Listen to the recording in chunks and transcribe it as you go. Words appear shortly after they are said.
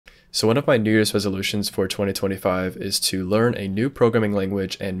So one of my New Year's resolutions for 2025 is to learn a new programming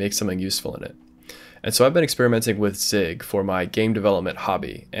language and make something useful in it. And so I've been experimenting with Zig for my game development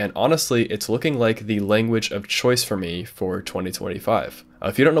hobby, and honestly, it's looking like the language of choice for me for 2025.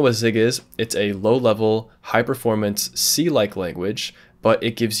 If you don't know what Zig is, it's a low-level, high-performance C-like language, but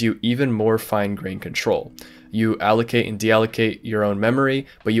it gives you even more fine-grained control. You allocate and deallocate your own memory,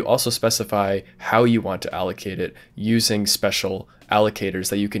 but you also specify how you want to allocate it using special allocators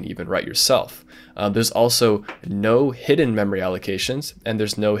that you can even write yourself. There's also no hidden memory allocations, and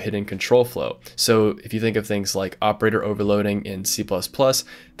there's no hidden control flow. So if you think of things like operator overloading in C++,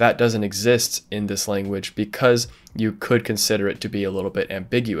 that doesn't exist in this language because you could consider it to be a little bit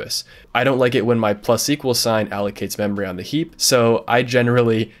ambiguous. I don't like it when my plus equal sign allocates memory on the heap, so I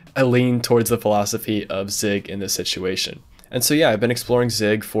generally lean towards the philosophy of Zig in this situation. And so yeah, I've been exploring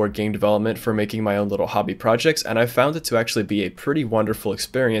Zig for game development for making my own little hobby projects, and I found it to actually be a pretty wonderful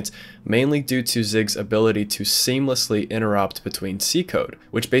experience, mainly due to Zig's ability to seamlessly interrupt between C code,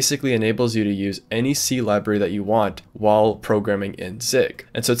 which basically enables you to use any C library that you want while programming in Zig.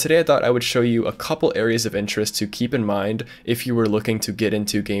 And so today I thought I would show you a couple areas of interest to keep in mind if you were looking to get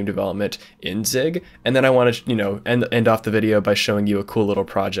into game development in Zig, and then I want to, end off the video by showing you a cool little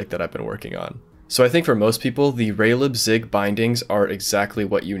project that I've been working on. So I think for most people, the raylib-zig bindings are exactly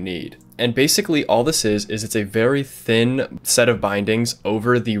what you need. And basically all this is it's a very thin set of bindings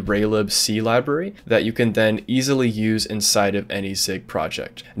over the raylib-c library that you can then easily use inside of any Zig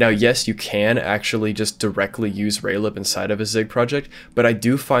project. Now, yes, you can actually just directly use raylib inside of a Zig project, but I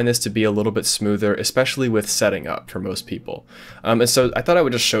do find this to be a little bit smoother, especially with setting up for most people. And so I thought I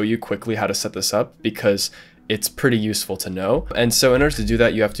would just show you quickly how to set this up because it's pretty useful to know. And so in order to do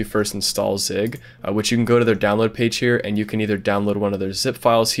that, you have to first install Zig, which you can go to their download page here, and you can either download one of their zip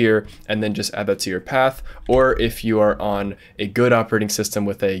files here and then just add that to your path, or if you are on a good operating system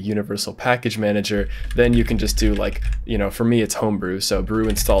with a universal package manager, then you can just do for me it's homebrew, so brew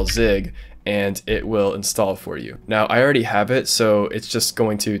install Zig, and it will install for you. Now I already have it, so it's just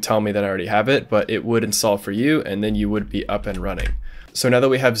going to tell me that I already have it, but it would install for you, and then you would be up and running. So now that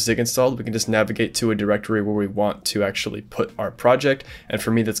we have Zig installed, we can just navigate to a directory where we want to actually put our project. And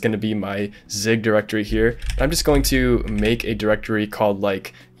for me, that's going to be my Zig directory here. I'm just going to make a directory called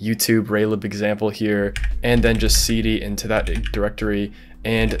YouTube raylib example here, and then just cd into that directory.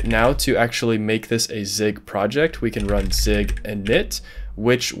 And now to actually make this a Zig project, we can run zig init,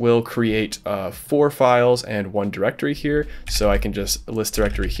 which will create 4 files and 1 directory here. So I can just list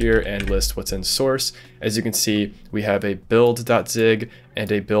directory here and list what's in source. As you can see, we have a build.zig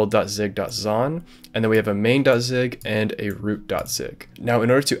and a build.zig.zon, and then we have a main.zig and a root.zig. Now,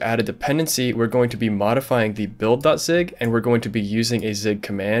 in order to add a dependency, we're going to be modifying the build.zig, and we're going to be using a zig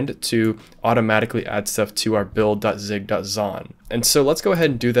command to automatically add stuff to our build.zig.zon. And so let's go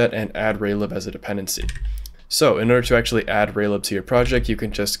ahead and do that and add raylib as a dependency. So in order to actually add raylib to your project, you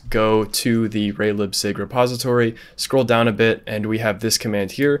can just go to the raylib-zig repository, scroll down a bit, and we have this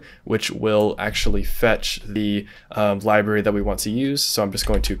command here, which will actually fetch the library that we want to use. So I'm just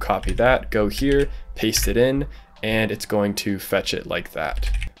going to copy that, go here, paste it in, and it's going to fetch it like that.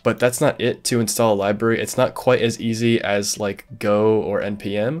 But that's not it to install a library. It's not quite as easy as Go or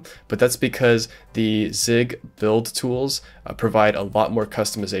npm, but that's because the Zig build tools provide a lot more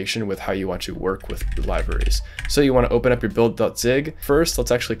customization with how you want to work with the libraries. So you want to open up your build.zig. First,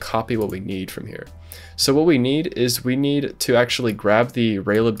 let's actually copy what we need from here. So what we need is we need to actually grab the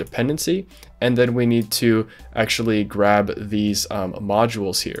raylib dependency, and then we need to actually grab these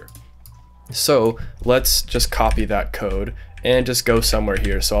modules here. So let's just copy that code and just go somewhere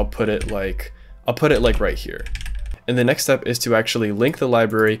here. So I'll put it right here. And the next step is to actually link the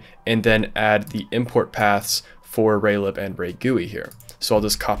library and then add the import paths for raylib and raygui here. So I'll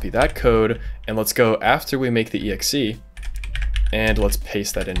just copy that code, and let's go after we make the exe, and let's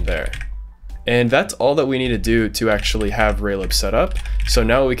paste that in there. And that's all that we need to do to actually have raylib set up. So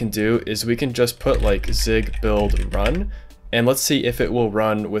now what we can do is we can just put zig build run, and let's see if it will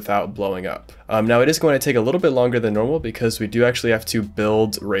run without blowing up. Now it is going to take a little bit longer than normal because we do actually have to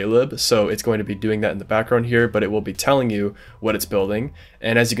build raylib, so it's going to be doing that in the background here, but it will be telling you what it's building.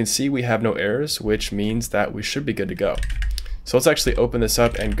 And as you can see, we have no errors, which means that we should be good to go. So let's actually open this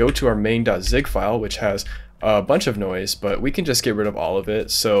up and go to our main.zig file, which has a bunch of noise, but we can just get rid of all of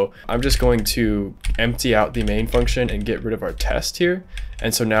it. So I'm just going to empty out the main function and get rid of our test here.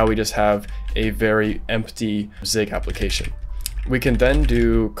 And so now we just have a very empty Zig application. We can then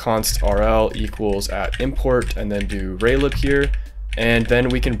do const rl equals @import and then do raylib here, And then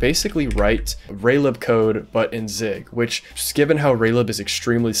we can basically write raylib code, but in Zig, which, just given how raylib is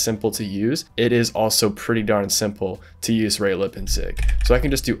extremely simple to use, it is also pretty darn simple to use raylib in Zig. So I can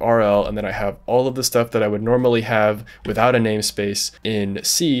just do RL, and then I have all of the stuff that I would normally have without a namespace in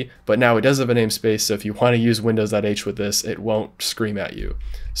C, but now it does have a namespace, so if you want to use windows.h with this, it won't scream at you.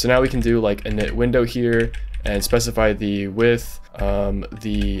 So now we can do like init window here and specify the width,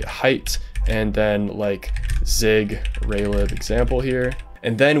 the height, and then like zig raylib example here.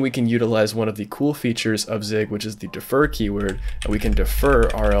 And then we can utilize one of the cool features of Zig, which is the defer keyword, and we can defer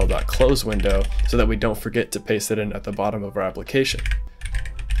rl.close window so that we don't forget to paste it in at the bottom of our application.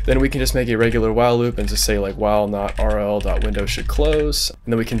 Then we can just make a regular while loop and just say like while not rl.window should close.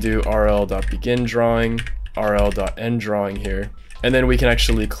 And then we can do rl.begin drawing, rl.end drawing here. And then we can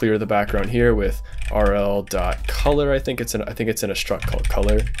actually clear the background here with rl.color. I think it's in a struct called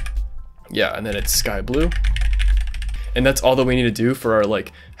color. Yeah, and then it's sky blue. And that's all that we need to do for our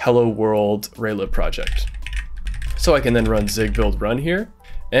like hello world raylib project. So I can then run zig build run here.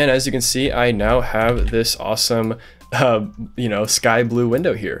 And as you can see, I now have this awesome, sky blue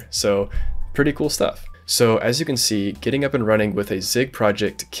window here. So pretty cool stuff. So as you can see, getting up and running with a Zig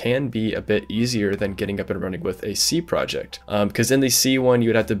project can be a bit easier than getting up and running with a C project. Because in the C one,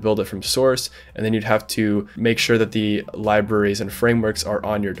 you'd have to build it from source, and then you'd have to make sure that the libraries and frameworks are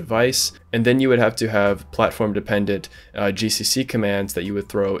on your device. And then you would have to have platform dependent GCC commands that you would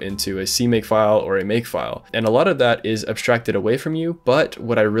throw into a CMake file or a make file. And a lot of that is abstracted away from you. But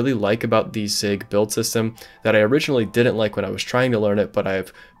what I really like about the Zig build system that I originally didn't like when I was trying to learn it, but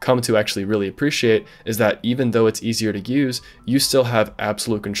I've come to actually really appreciate, is that even though it's easier to use, you still have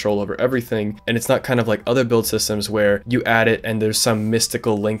absolute control over everything. And it's not kind of like other build systems where you add it and there's some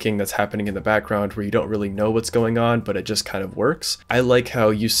mystical linking that's happening in the background where you don't really know what's going on, but it just kind of works. I like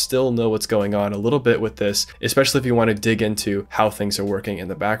how you still know what's going on a little bit with this, especially if you want to dig into how things are working in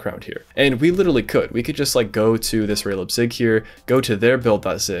the background here. And we literally could. We could just like go to this raylib-zig here, go to their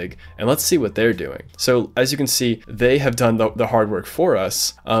build.zig, and let's see what they're doing. So as you can see, they have done the hard work for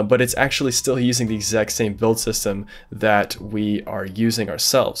us, but it's actually still using the exact same build system that we are using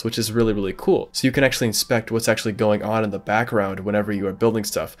ourselves, which is really, really cool. So you can actually inspect what's actually going on in the background whenever you are building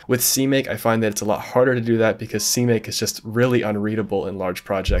stuff. With CMake, I find that it's a lot harder to do that because CMake is just really unreadable in large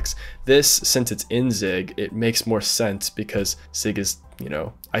projects. This, since it's in Zig, it makes more sense because Zig is,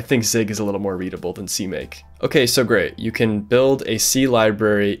 I think Zig is a little more readable than CMake. Okay, so great. You can build a C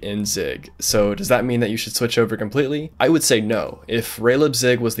library in Zig. So does that mean that you should switch over completely? I would say no. If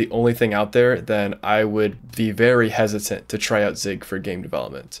raylib-zig was the only thing out there, then I would be very hesitant to try out Zig for game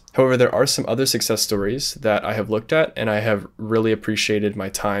development. However, there are some other success stories that I have looked at and I have really appreciated my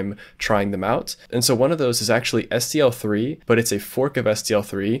time trying them out. And so one of those is actually STL3, but it's a fork of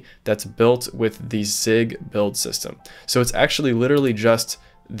STL3 that's built with the Zig build system. So it's actually literally just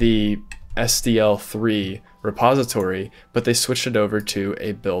the STL3 repository, but they switched it over to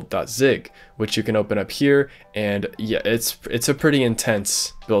a build.zig, which you can open up here. And yeah, it's a pretty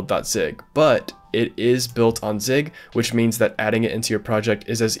intense build.zig, but it is built on Zig, which means that adding it into your project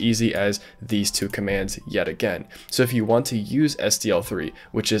is as easy as these two commands yet again. So if you want to use STL3,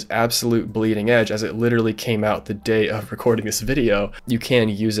 which is absolute bleeding edge as it literally came out the day of recording this video, you can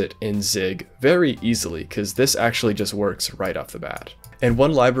use it in Zig very easily because this actually just works right off the bat. And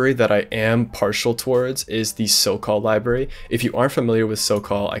one library that I am partial towards is the Sokol library. If you aren't familiar with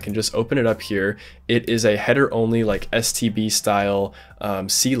Sokol, I can just open it up here. It is a header only like STB style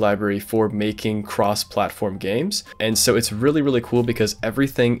C library for making cross-platform games. And so it's really, really cool because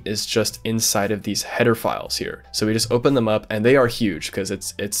everything is just inside of these header files here. So we just open them up and they are huge because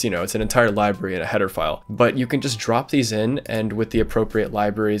it's an entire library in a header file. But you can just drop these in, and with the appropriate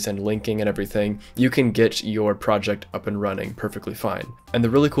libraries and linking and everything, you can get your project up and running perfectly fine. And the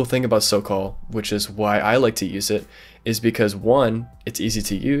really cool thing about Sokol, which is why I like to use it, is because one, it's easy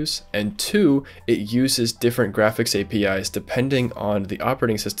to use, and two, it uses different graphics APIs depending on the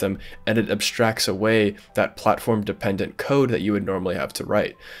operating system, and it abstracts away that platform dependent code that you would normally have to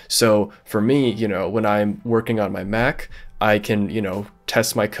write. So for me, when I'm working on my Mac, I can,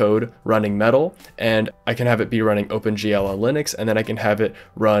 test my code running Metal, and I can have it be running OpenGL on Linux, and then I can have it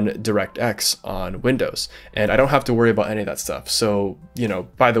run DirectX on Windows. And I don't have to worry about any of that stuff. So,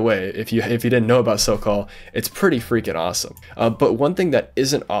 by the way, if you didn't know about Sokol, it's pretty freaking awesome. But one thing that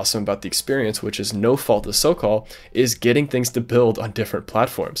isn't awesome about the experience, which is no fault of Sokol, is getting things to build on different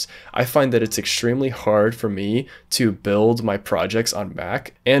platforms. I find that it's extremely hard for me to build my projects on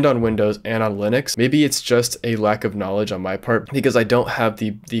Mac and on Windows and on Linux. Maybe it's just a lack of knowledge on my part because I don't have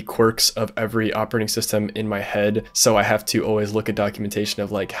the quirks of every operating system in my head, so I have to always look at documentation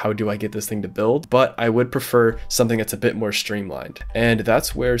of like, how do I get this thing to build? But I would prefer something that's a bit more streamlined. And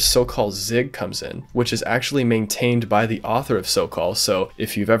that's where Sokol-zig comes in, which is actually maintained by the author of Sokol. So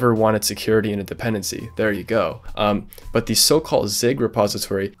if you've ever wanted security and a dependency, there you go. But the Sokol-zig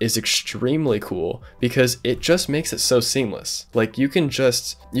repository is extremely cool because it just makes it so seamless. Like you can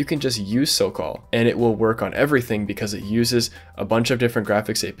just use Sokol and it will work on everything because it uses a bunch of different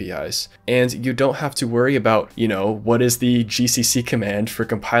graphics APIs, and you don't have to worry about, you know, what is the GCC command for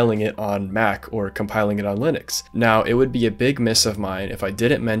compiling it on Mac or compiling it on Linux. Now, it would be a big miss of mine if I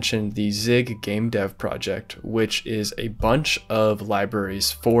didn't mention the zig-gamedev project, which is a bunch of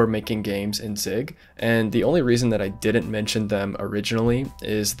libraries for making games in Zig. And the only reason that I didn't mention them originally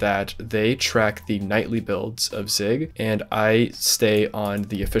is that they track the nightly builds of Zig, and I stay on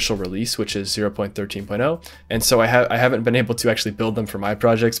the official release, which is 0.13.0. And so I haven't been able to actually build them for my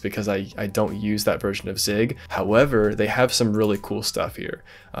projects because I don't use that version of Zig. However, they have some really cool stuff here.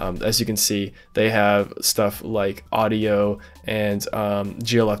 As you can see, they have stuff like audio and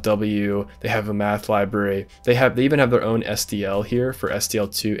GLFW. They have a math library. They even have their own SDL here for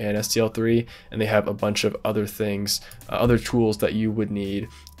SDL2 and SDL3, and they have a bunch of other things, other tools that you would need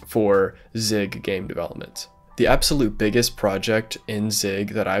for Zig game development. The absolute biggest project in Zig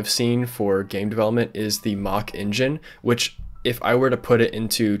that I've seen for game development is the Mach engine, which, if I were to put it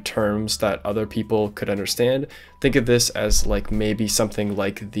into terms that other people could understand, think of this as like maybe something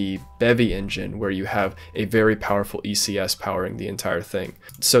like the Bevy engine, where you have a very powerful ECS powering the entire thing.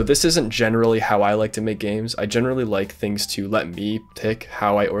 So this isn't generally how I like to make games. I generally like things to let me pick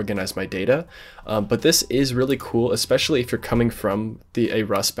how I organize my data. But this is really cool, especially if you're coming from a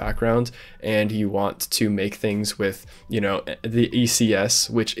Rust background and you want to make things with, you know, the ECS,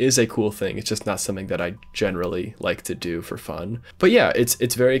 which is a cool thing. It's just not something that I generally like to do for fun. But yeah,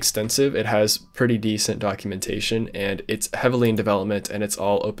 it's very extensive. It has pretty decent documentation, and it's heavily in development, and it's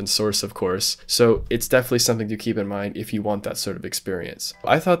all open source, of course. So it's definitely something to keep in mind if you want that sort of experience.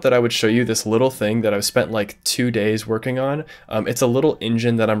 I thought that I would show you this little thing that I've spent like 2 days working on. It's a little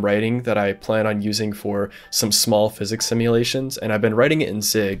engine that I'm writing that I plan on using for some small physics simulations, and I've been writing it in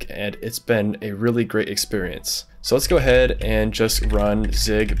Zig, and it's been a really great experience. So let's go ahead and just run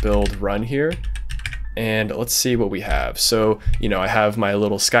zig build run here, and let's see what we have. So, you know, I have my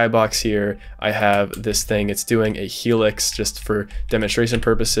little skybox here. I have this thing, it's doing a helix just for demonstration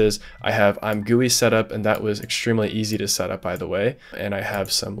purposes. I have I'm GUI set up, and that was extremely easy to set up, by the way. And I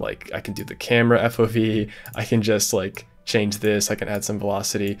have some, like, I can do the camera FOV. I can just like change this, I can add some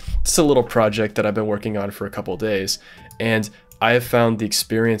velocity. It's a little project that I've been working on for a couple days, and I have found the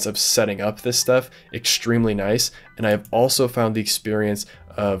experience of setting up this stuff extremely nice, and I have also found the experience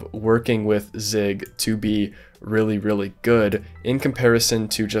of working with Zig to be really, really good in comparison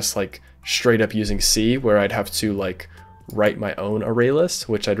to just like straight up using C, where I'd have to like write my own array list,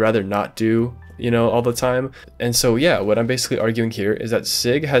 which I'd rather not do, you know, all the time. And so yeah, what I'm basically arguing here is that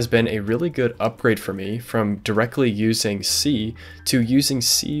Zig has been a really good upgrade for me from directly using C to using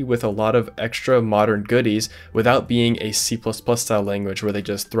C with a lot of extra modern goodies without being a C++ style language where they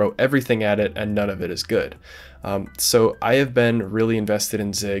just throw everything at it and none of it is good. So I have been really invested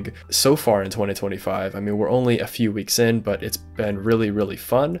in Zig so far in 2025. I mean, we're only a few weeks in, but it's been really, really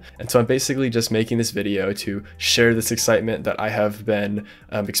fun. And so I'm basically just making this video to share this excitement that I have been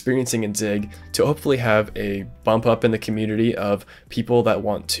experiencing in Zig, to hopefully have a bump up in the community of people that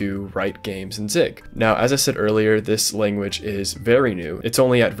want to write games in Zig. Now, as I said earlier, this language is very new. It's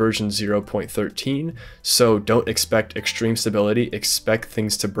only at version 0.13, so don't expect extreme stability. Expect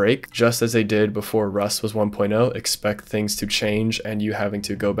things to break, just as they did before Rust was 1.0. Expect things to change and you having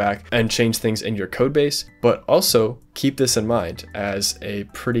to go back and change things in your code base, but also keep this in mind as a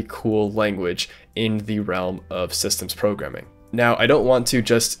pretty cool language in the realm of systems programming. Now, I don't want to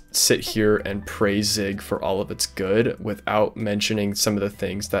just sit here and praise Zig for all of its good without mentioning some of the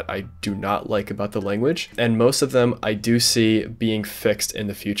things that I do not like about the language, and most of them I do see being fixed in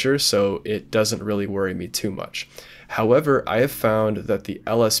the future, so it doesn't really worry me too much. However, I have found that the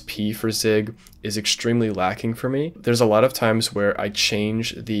LSP for Zig is extremely lacking for me. There's a lot of times where I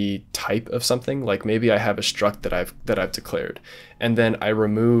change the type of something, like maybe I have a struct that I've declared, and then I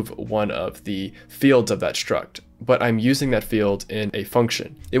remove one of the fields of that struct, but I'm using that field in a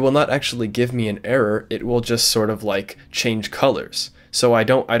function. It will not actually give me an error, it will just sort of like change colors. So I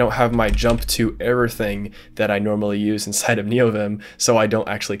don't have my jump to error thing that I normally use inside of NeoVim, so I don't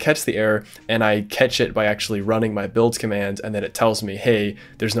actually catch the error, and I catch it by actually running my build command, and then it tells me, hey,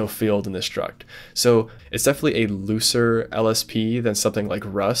 there's no field in this struct. So it's definitely a looser LSP than something like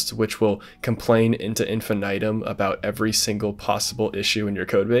Rust, which will complain into infinitum about every single possible issue in your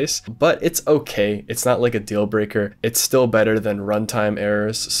codebase. But it's okay. It's not like a deal breaker. It's still better than runtime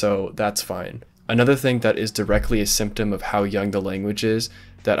errors, so that's fine. Another thing that is directly a symptom of how young the language is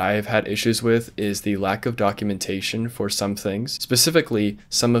that I have had issues with is the lack of documentation for some things, specifically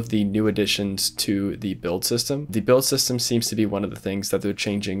some of the new additions to the build system. The build system seems to be one of the things that they're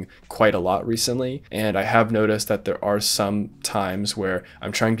changing quite a lot recently, and I have noticed that there are some times where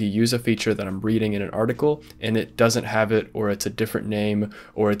I'm trying to use a feature that I'm reading in an article and it doesn't have it, or it's a different name,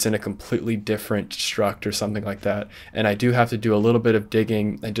 or it's in a completely different struct or something like that, and I do have to do a little bit of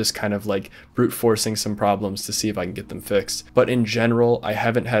digging and just kind of like brute forcing some problems to see if I can get them fixed. But in general, I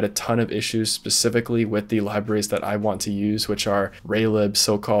haven't had a ton of issues specifically with the libraries that I want to use, which are raylib,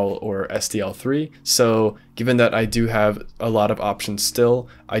 Sokol, or SDL3. So given that I do have a lot of options still,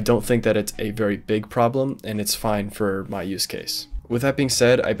 I don't think that it's a very big problem, and it's fine for my use case. With that being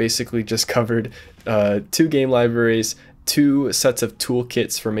said, I basically just covered 2 game libraries, 2 sets of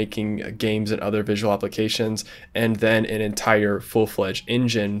toolkits for making games and other visual applications, and then an entire full-fledged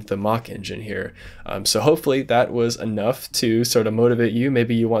engine, the Mach engine here. So hopefully that was enough to sort of motivate you.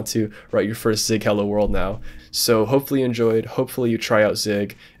 Maybe you want to write your first Zig Hello World now. So hopefully you enjoyed, hopefully you try out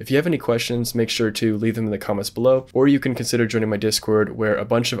Zig. If you have any questions, make sure to leave them in the comments below, or you can consider joining my Discord, where a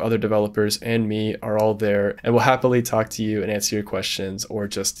bunch of other developers and me are all there and will happily talk to you and answer your questions, or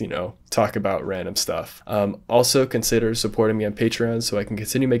just, talk about random stuff. Also consider supporting me on Patreon so I can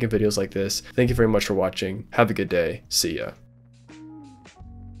continue making videos like this. Thank you very much for watching. Have a good day. See ya.